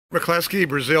McCleskey,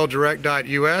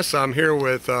 BrazilDirect.us. I'm here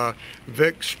with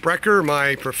Vic Sprecher,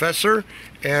 my professor,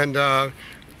 and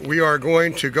we are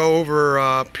going to go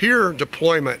over pier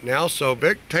deployment now. So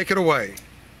Vic, take it away.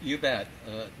 You bet.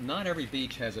 Not every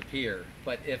beach has a pier,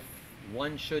 but if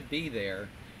one should be there,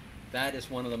 that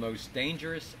is one of the most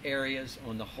dangerous areas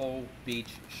on the whole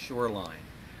beach shoreline.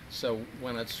 So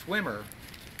when a swimmer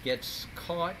gets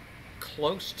caught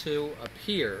close to a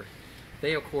pier,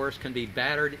 they, of course, can be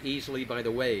battered easily by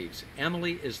the waves.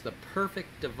 Emily is the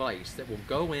perfect device that will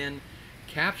go in,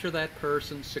 capture that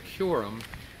person, secure them,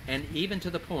 and even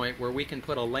to the point where we can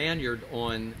put a lanyard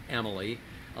on Emily,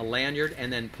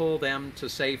 and then pull them to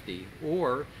safety,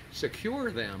 or secure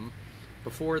them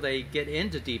before they get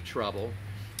into deep trouble,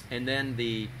 and then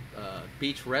the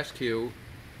beach rescue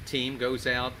team goes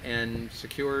out and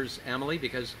secures Emily,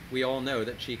 because we all know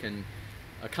that she can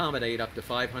accommodate up to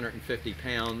 550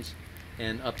 pounds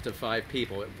and up to 5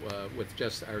 people with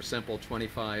just our simple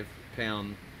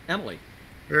 25-pound Emily.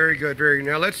 Very good.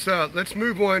 Now let's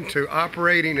move on to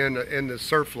operating in the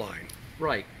surf line.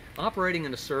 Right, operating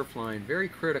in the surf line, very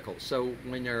critical. So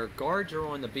when our guards are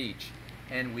on the beach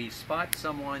and we spot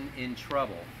someone in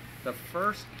trouble, the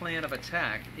first plan of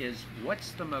attack is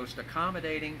what's the most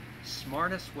accommodating,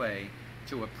 smartest way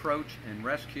to approach and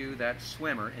rescue that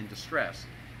swimmer in distress.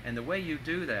 And the way you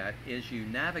do that is you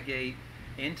navigate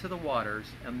into the waters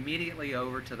immediately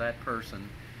over to that person.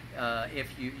 If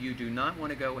you do not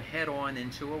want to go head on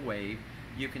into a wave,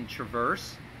 you can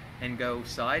traverse and go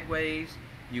sideways.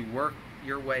 You work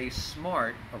your way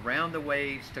smart around the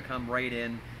waves to come right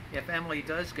in. If Emily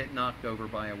does get knocked over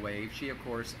by a wave, she of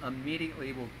course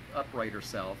immediately will upright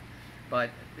herself. But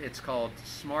it's called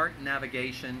smart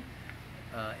navigation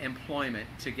employment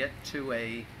to get to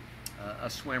a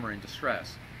swimmer in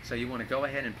distress. So you want to go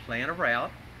ahead and plan a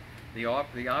route. The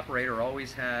operator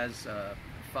always has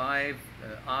 5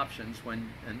 options when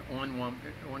an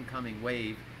oncoming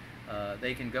wave.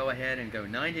 They can go ahead and go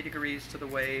 90 degrees to the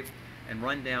wave and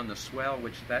run down the swell,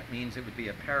 which that means it would be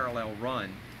a parallel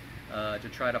run to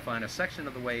try to find a section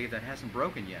of the wave that hasn't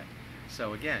broken yet.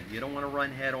 So again, you don't want to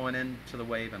run head on into the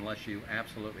wave unless you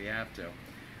absolutely have to.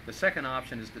 The second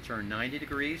option is to turn 90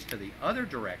 degrees to the other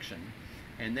direction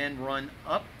and then run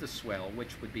up the swell,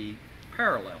 which would be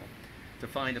parallel, to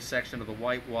find a section of the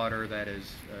white water that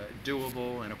is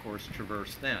doable and of course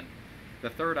traverse then.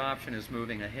 The third option is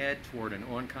moving ahead toward an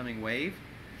oncoming wave.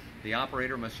 The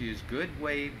operator must use good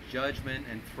wave judgment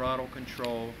and throttle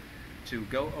control to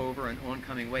go over an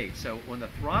oncoming wave. So on the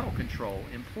throttle control,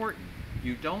 important,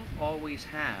 you're not always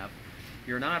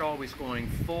going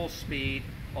full speed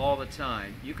all the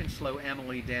time. You can slow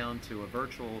Emily down to a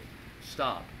virtual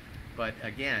stop. But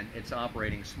again, it's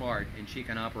operating smart, and she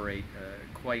can operate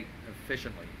quite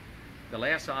efficiently. The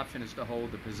last option is to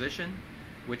hold the position,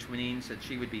 which means that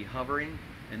she would be hovering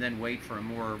and then wait for a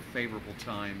more favorable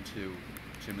time to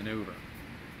maneuver.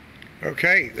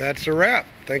 Okay, that's a wrap.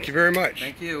 Thank you very much.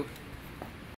 Thank you.